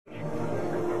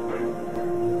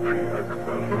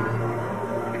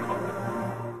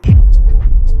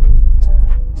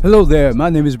Hello there, my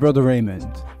name is Brother Raymond,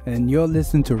 and you're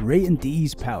listening to Ray and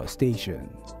D's Power Station.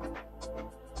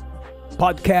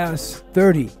 Podcast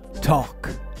 30 Talk.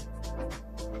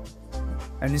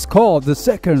 And it's called The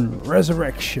Second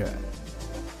Resurrection.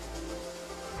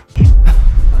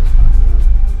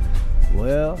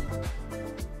 Well,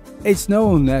 it's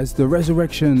known as the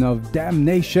resurrection of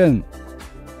damnation.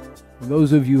 For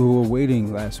those of you who were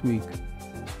waiting last week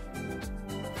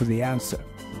for the answer.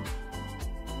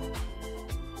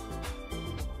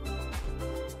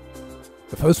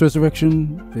 The first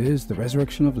resurrection is the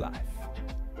resurrection of life.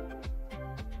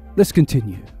 Let's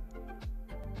continue.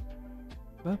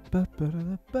 All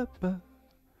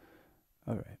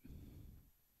right.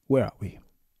 Where are we?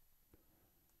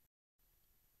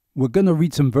 We're going to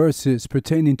read some verses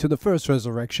pertaining to the first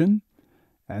resurrection,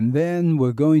 and then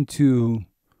we're going to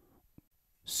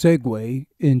segue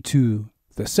into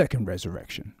the second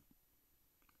resurrection.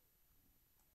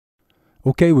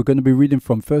 Okay, we're going to be reading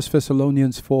from 1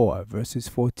 Thessalonians 4, verses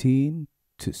 14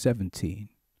 to 17.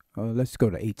 Let's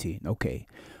go to 18. Okay.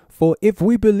 For if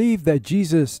we believe that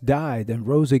Jesus died and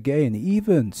rose again,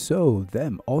 even so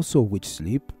them also which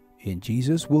sleep in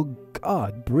Jesus will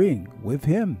God bring with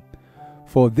him.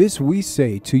 For this we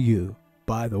say to you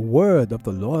by the word of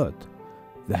the Lord,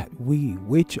 that we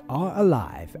which are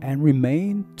alive and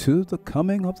remain to the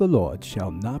coming of the Lord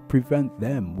shall not prevent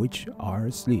them which are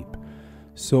asleep.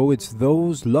 So it's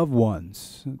those loved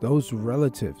ones, those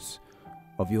relatives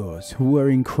of yours who are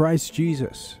in Christ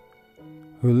Jesus,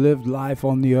 who lived life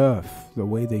on the earth the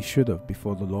way they should have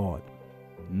before the Lord.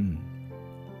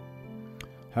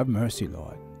 Have mercy,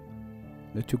 Lord.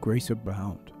 Let your grace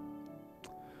abound.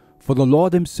 For the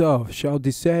Lord himself shall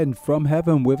descend from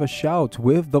heaven with a shout,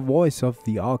 with the voice of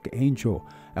the archangel,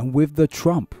 and with the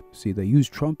trump. See, they use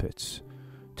trumpets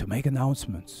to make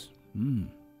announcements.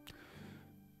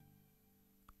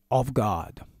 Of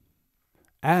God.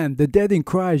 And the dead in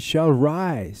Christ shall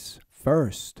rise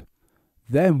first.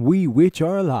 Then we which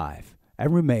are alive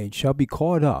and remain shall be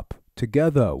caught up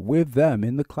together with them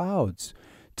in the clouds,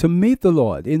 to meet the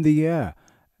Lord in the air.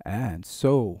 And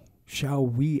so shall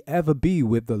we ever be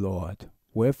with the Lord.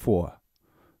 Wherefore,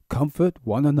 comfort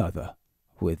one another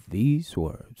with these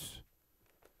words.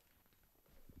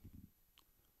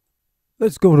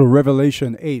 Let's go to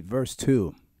Revelation 8, verse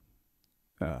 2.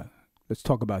 Let's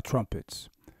talk about trumpets.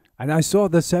 And I saw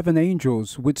the 7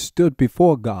 angels which stood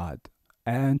before God,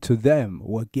 and to them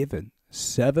were given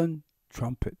 7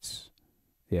 trumpets.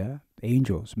 Yeah,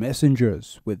 angels,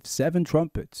 messengers with 7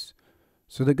 trumpets.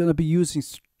 So they're going to be using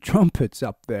trumpets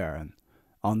up there and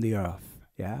on the earth.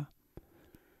 Yeah.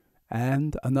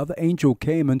 And another angel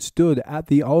came and stood at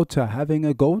the altar having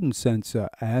a golden censer,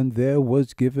 and there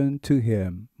was given to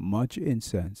him much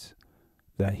incense,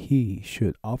 that he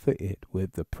should offer it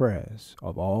with the prayers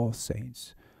of all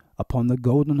saints upon the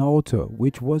golden altar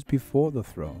which was before the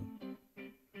throne.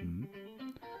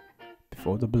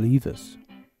 Before the believers.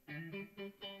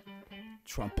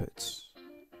 Trumpets.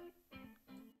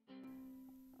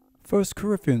 1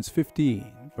 Corinthians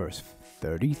 15, verse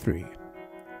 33.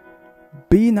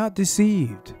 Be not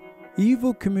deceived.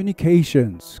 Evil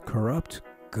communications corrupt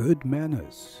good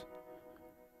manners.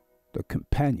 The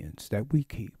companions that we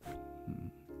keep.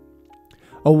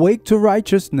 Awake to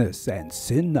righteousness and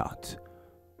sin not,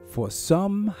 for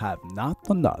some have not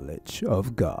the knowledge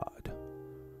of God.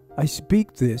 I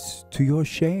speak this to your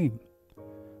shame.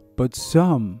 But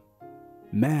some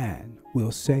man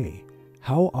will say,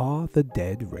 how are the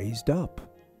dead raised up?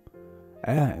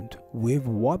 And with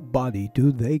what body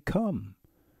do they come?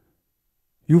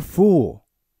 You fool!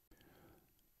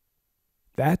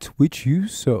 That which you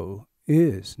sow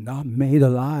is not made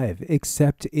alive,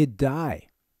 except it die.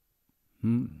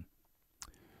 And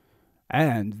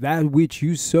that which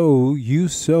you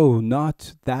sow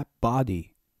not that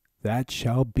body, that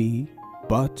shall be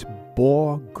but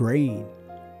bore grain.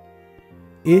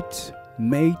 It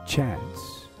may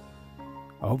chance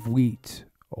of wheat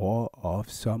or of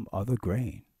some other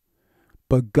grain.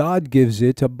 But God gives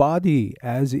it a body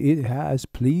as it has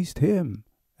pleased him,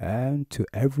 and to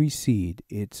every seed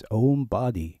its own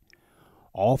body.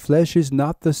 All flesh is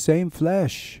not the same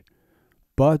flesh,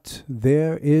 but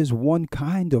there is one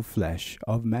kind of flesh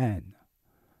of man,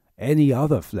 any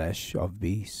other flesh of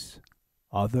beasts,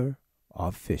 other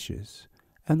of fishes,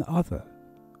 and other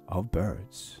of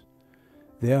birds.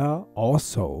 There are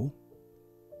also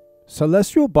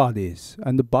celestial bodies,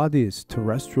 and the bodies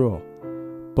terrestrial,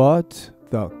 but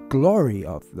the glory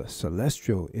of the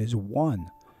celestial is one,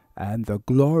 and the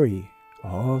glory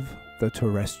of the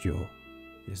terrestrial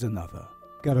is another.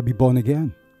 Gotta be born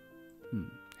again.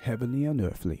 heavenly and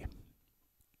earthly.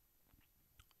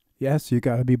 Yes, you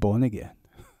gotta be born again.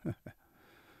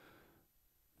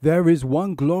 There is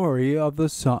one glory of the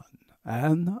sun,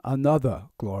 and another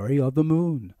glory of the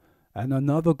moon, and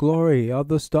another glory of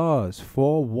the stars,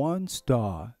 for one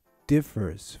star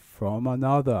differs from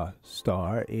another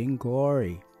star in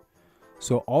glory.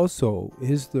 So also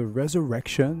is the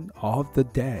resurrection of the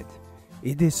dead.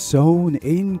 It is sown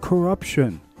in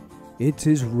corruption. It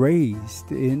is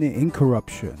raised in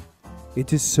incorruption.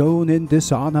 It is sown in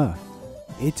dishonor.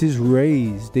 It is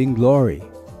raised in glory.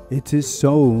 It is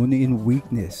sown in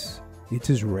weakness. It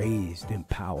is raised in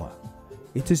power.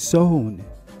 It is sown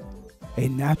a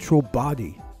natural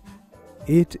body.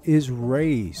 It is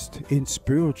raised in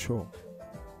spiritual.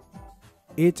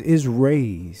 It is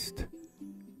raised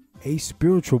a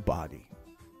spiritual body.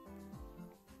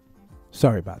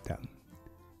 Sorry about that.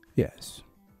 Yes.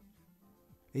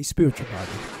 A spiritual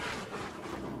body.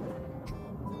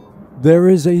 There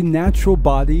is a natural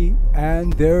body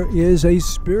and there is a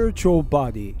spiritual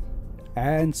body.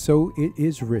 And so it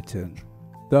is written,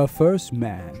 the first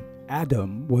man,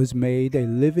 Adam, was made a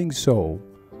living soul.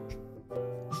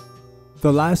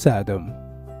 The last Adam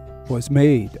was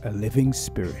made a living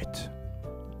spirit.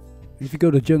 If you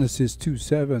go to Genesis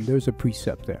 2:7, there's a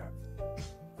precept there.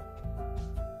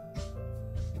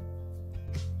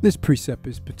 This precept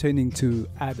is pertaining to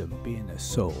Adam being a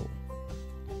soul.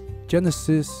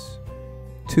 Genesis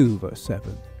 2 verse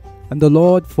 7. And the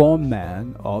Lord formed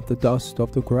man of the dust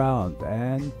of the ground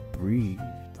and breathed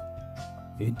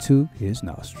into his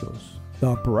nostrils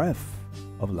the breath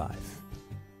of life,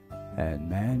 and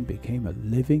man became a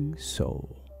living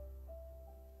soul.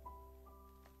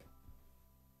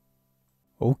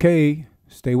 Okay,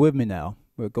 stay with me now.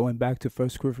 We're going back to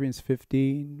 1 Corinthians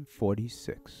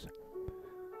 15:46.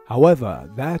 However,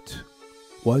 that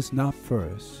was not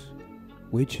first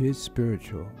which is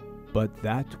spiritual, but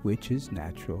that which is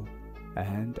natural,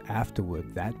 and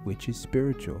afterward that which is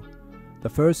spiritual. The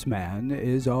first man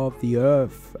is of the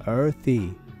earth,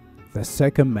 earthy. The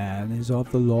second man is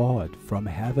of the Lord, from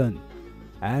heaven.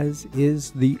 As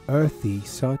is the earthy,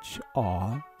 such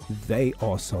are they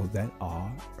also that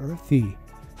are earthy.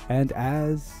 And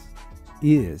as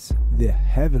is the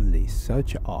heavenly,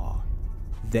 such are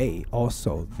they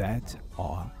also that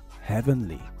are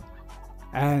heavenly.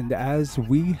 And as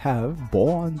we have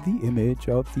borne the image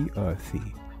of the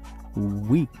earthy,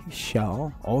 we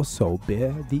shall also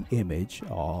bear the image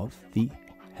of the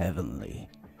heavenly.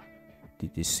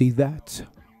 Did you see that?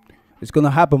 It's going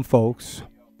to happen, folks.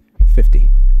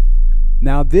 50.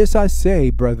 Now this I say,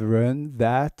 brethren,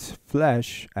 that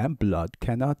flesh and blood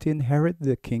cannot inherit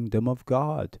the kingdom of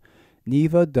God,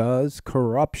 neither does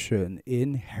corruption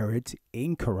inherit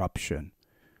incorruption.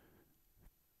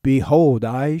 Behold,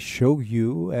 I show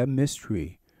you a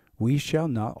mystery. We shall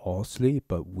not all sleep,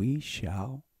 but we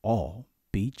shall all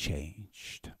be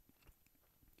changed.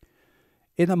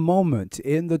 In a moment,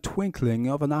 in the twinkling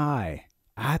of an eye,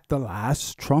 at the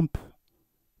last trump.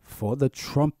 For the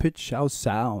trumpet shall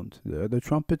sound. There are the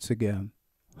trumpets again.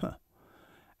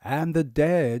 And the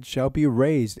dead shall be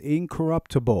raised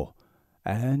incorruptible,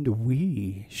 and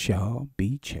we shall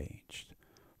be changed.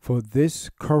 For this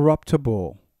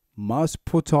corruptible must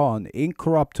put on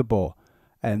incorruptible,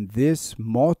 and this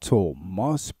mortal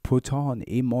must put on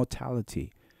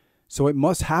immortality. So it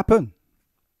must happen.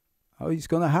 Oh, it's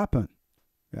going to happen.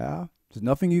 Yeah, there's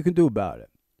nothing you can do about it.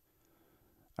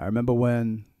 I remember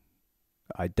when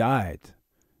I died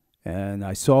and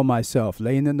I saw myself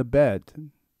laying in the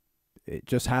bed. It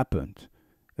just happened.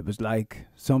 It was like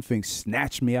something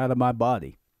snatched me out of my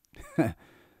body.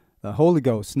 The Holy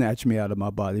Ghost snatched me out of my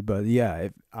body, but yeah,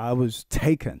 I was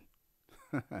taken.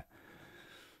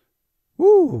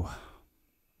 Woo!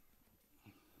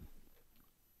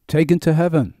 Taken to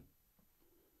heaven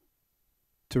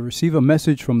to receive a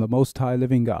message from the Most High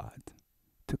Living God,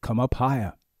 to come up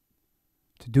higher,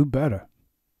 to do better.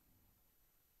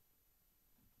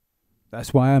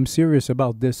 That's why I'm serious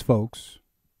about this, folks.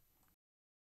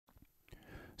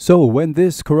 So when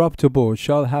this corruptible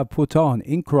shall have put on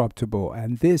incorruptible,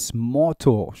 and this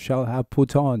mortal shall have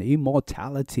put on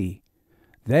immortality,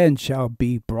 then shall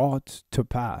be brought to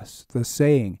pass the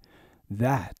saying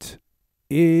that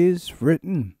is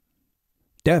written,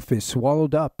 death is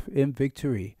swallowed up in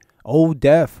victory. O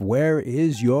death, where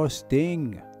is your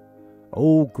sting?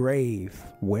 O grave,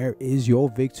 where is your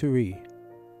victory?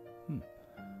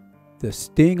 The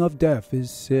sting of death is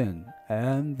sin,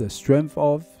 and the strength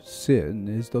of sin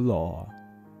is the law.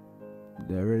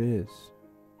 There it is,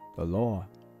 the law.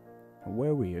 Where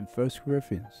are we? In 1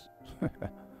 Corinthians.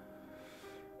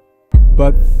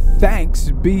 But Thanks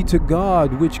be to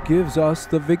God, which gives us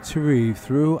the victory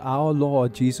through our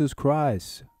Lord Jesus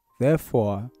Christ.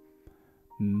 Therefore,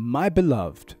 my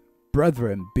beloved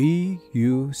brethren, be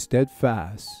you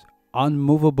steadfast,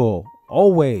 unmovable,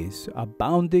 always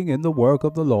abounding in the work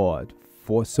of the Lord,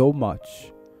 for as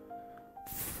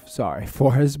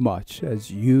much as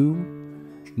you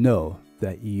know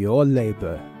that your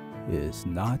labor is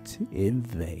not in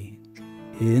vain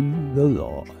in the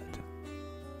Lord.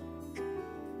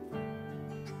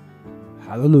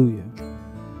 Hallelujah.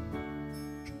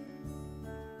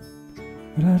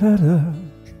 Da, da, da.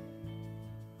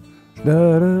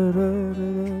 Da, da, da,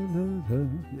 da, da.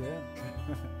 Yeah.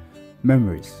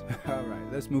 Memories. All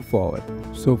right, let's move forward.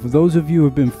 So for those of you who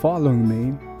have been following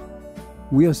me,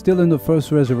 we are still in the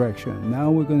first resurrection.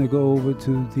 Now we're going to go over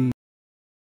to the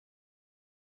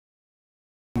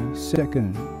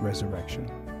second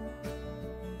resurrection.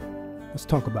 Let's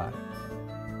talk about it.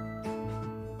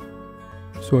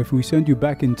 So if we send you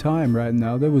back in time right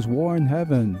now, there was war in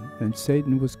heaven and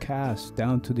Satan was cast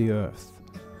down to the earth.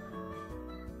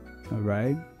 All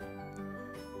right?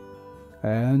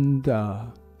 And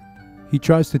he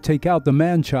tries to take out the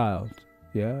man-child.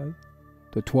 Yeah?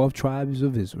 The 12 tribes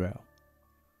of Israel.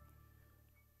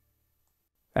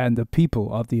 And the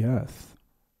people of the earth.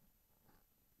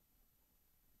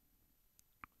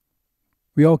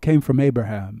 We all came from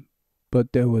Abraham,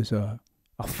 but there was a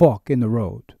fork in the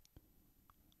road.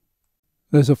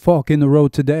 There's a fork in the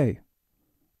road today.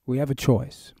 We have a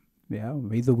choice. Yeah,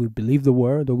 either we believe the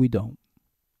word or we don't.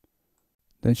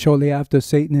 Then shortly after,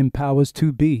 Satan empowers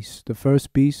two beasts. The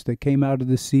first beast that came out of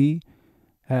the sea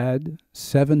had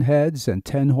 7 heads and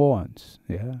 10 horns.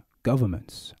 Yeah,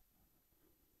 governments.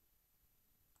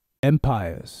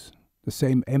 Empires. The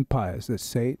same empires that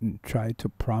Satan tried to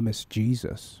promise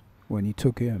Jesus when he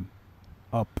took him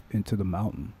up into the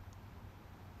mountain.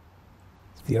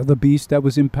 The other beast that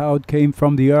was empowered came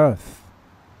from the earth.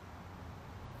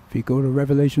 If you go to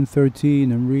Revelation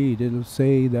 13 and read, it'll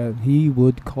say that he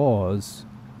would cause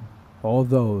all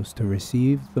those to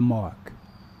receive the mark,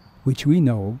 which we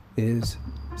know is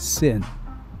sin.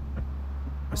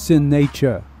 A sin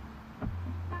nature.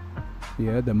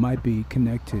 Yeah, that might be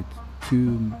connected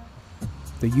to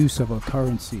the use of a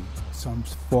currency, some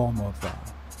form of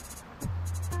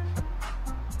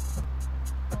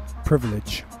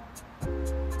privilege.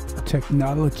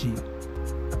 Technology.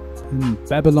 And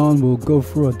Babylon will go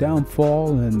through a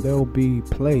downfall and there will be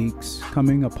plagues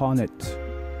coming upon it.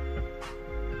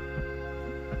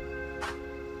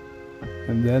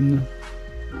 And then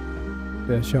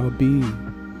there shall be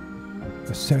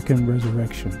a second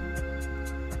resurrection.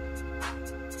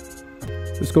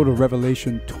 Let's go to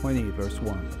Revelation 20 verse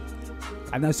 1.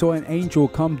 And I saw an angel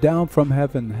come down from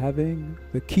heaven, having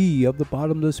the key of the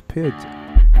bottomless pit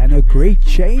and a great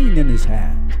chain in his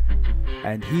hand.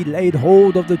 And he laid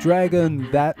hold of the dragon,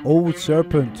 that old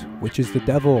serpent, which is the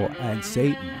devil and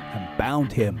Satan, and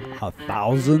bound him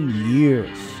 1,000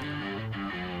 years.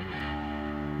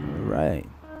 All right.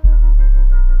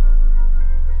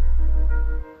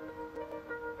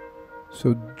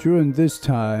 So during this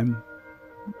time,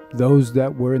 those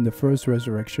that were in the first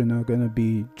resurrection are going to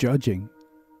be judging.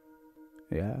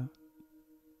 Yeah.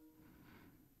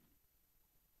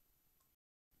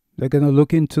 They're going to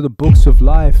look into the books of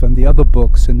life and the other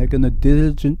books, and they're going to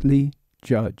diligently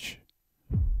judge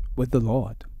with the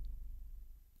Lord.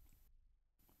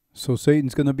 So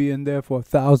Satan's going to be in there for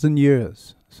 1,000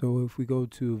 years. So if we go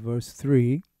to verse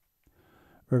 3,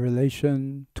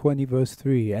 Revelation 20 verse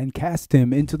 3, and cast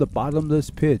him into the bottomless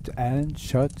pit, and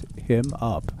shut him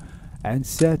up, and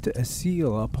set a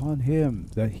seal upon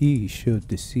him, that he should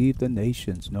deceive the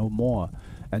nations no more,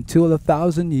 until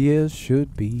 1,000 years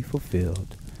should be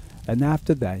fulfilled. And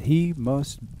after that, he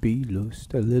must be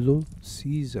loosed a little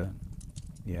season.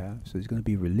 Yeah, so he's going to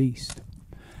be released.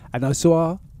 And I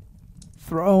saw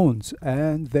thrones,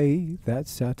 and they that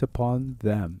sat upon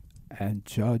them, and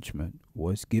judgment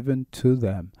was given to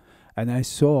them. And I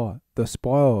saw the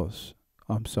spoils,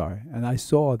 and I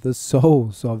saw the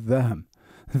souls of them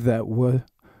that were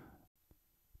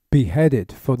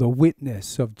beheaded for the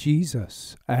witness of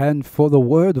Jesus, and for the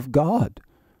word of God,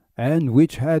 and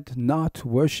which had not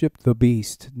worshipped the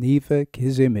beast, neither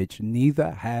his image,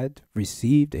 neither had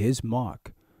received his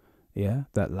mark. Yeah,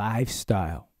 that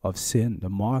lifestyle of sin. The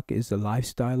mark is the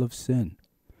lifestyle of sin.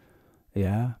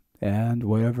 Yeah, and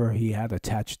whatever he had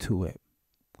attached to it.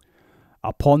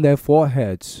 Upon their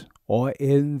foreheads or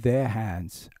in their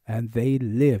hands, and they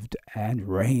lived and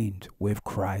reigned with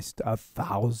Christ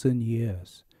 1,000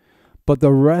 years. But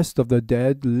the rest of the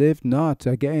dead lived not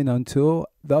again until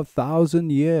the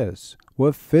 1,000 years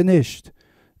were finished.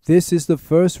 This is the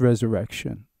first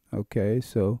resurrection. Okay,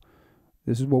 so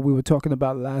this is what we were talking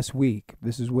about last week.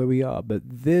 This is where we are. But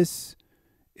this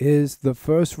is the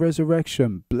first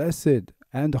resurrection. Blessed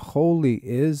and holy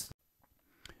is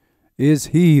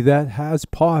he that has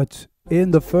part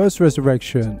in the first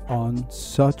resurrection. On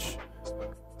such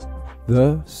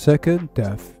the second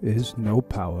death is no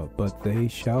power, but they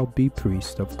shall be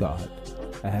priests of God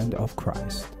and of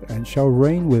Christ, and shall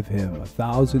reign with him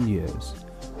 1,000 years.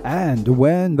 And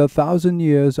when the 1,000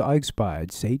 years are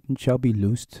expired, Satan shall be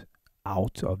loosed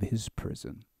out of his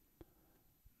prison.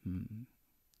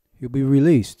 He'll be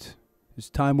released. His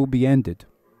time will be ended.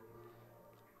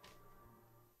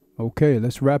 Okay,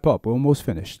 let's wrap up. We're almost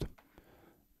finished.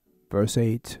 Verse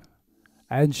 8.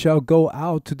 And shall go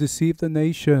out to deceive the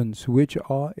nations which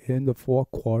are in the four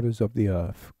quarters of the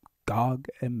earth, Gog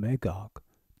and Magog,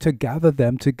 to gather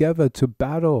them together to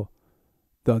battle,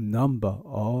 the number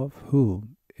of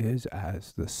whom is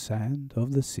as the sand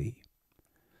of the sea.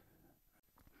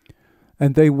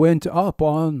 And they went up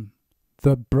on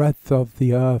the breadth of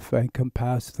the earth, and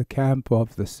compassed the camp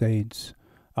of the saints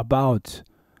about,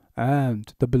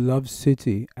 and the beloved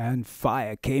city, and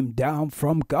fire came down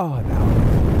from God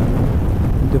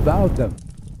and devoured them.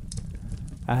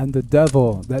 And the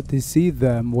devil that deceived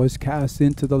them was cast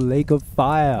into the lake of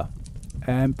fire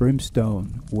and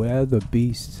brimstone, where the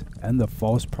beast and the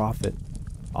false prophet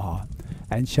are,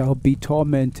 and shall be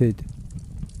tormented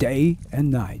day and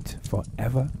night for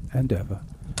ever and ever.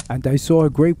 And I saw a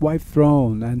great white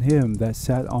throne, and him that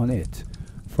sat on it,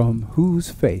 from whose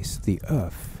face the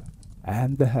earth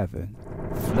and the heaven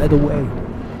fled away,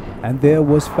 and there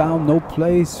was found no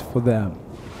place for them.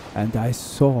 And I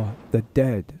saw the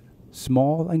dead,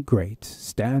 small and great,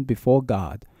 stand before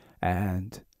God,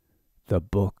 and the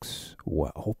books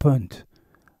were opened.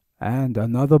 And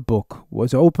another book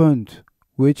was opened,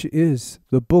 which is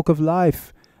the book of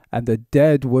life. And the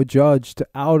dead were judged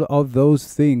out of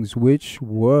those things which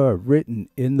were written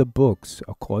in the books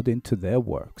according to their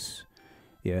works.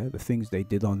 Yeah, the things they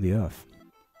did on the earth.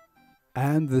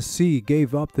 And the sea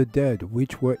gave up the dead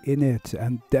which were in it,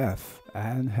 and death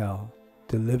and hell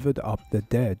delivered up the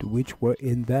dead which were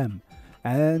in them.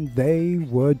 And they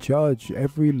were judged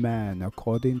every man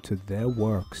according to their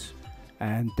works.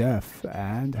 And death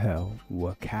and hell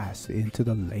were cast into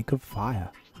the lake of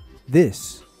fire.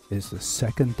 This is the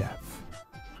second death.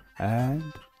 And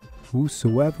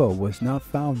whosoever was not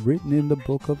found written in the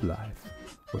book of life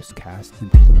was cast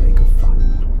into the lake of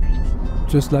fire.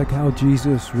 Just like how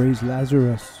Jesus raised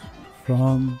Lazarus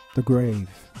from the grave,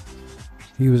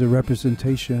 he was a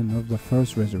representation of the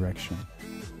first resurrection.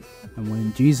 And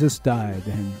when Jesus died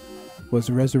and was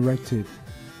resurrected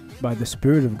by the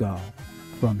Spirit of God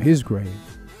from his grave,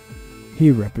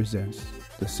 he represents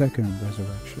the second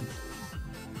resurrection.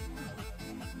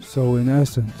 So in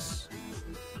essence,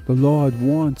 the Lord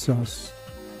wants us.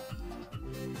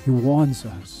 He warns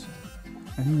us,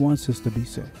 and he wants us to be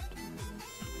saved.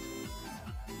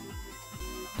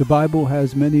 The Bible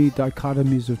has many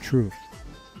dichotomies of truth.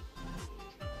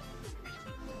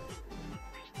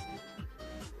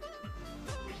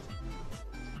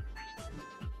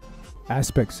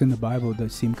 Aspects in the Bible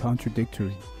that seem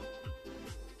contradictory.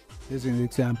 Here's an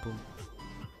example.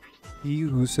 He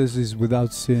who says he's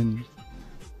without sin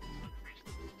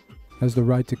has the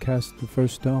right to cast the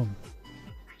first stone.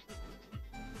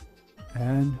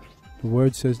 And the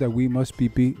word says that we must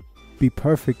be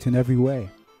perfect in every way.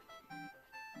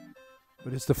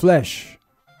 But it's the flesh,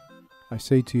 I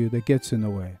say to you, that gets in the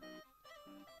way.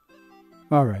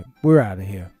 All right, we're out of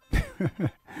here.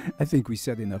 I think we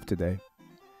said enough today.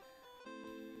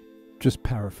 Just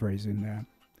paraphrasing there.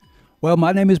 Well,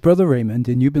 my name is Brother Raymond,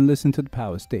 and you've been listening to the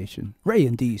Power Station, Ray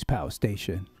and D's Power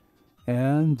Station.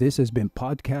 And this has been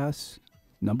podcast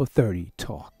number 30,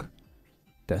 Talk,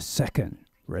 the second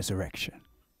resurrection.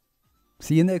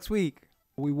 See you next week.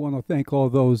 We want to thank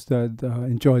all those that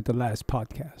enjoyed the last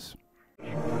podcast.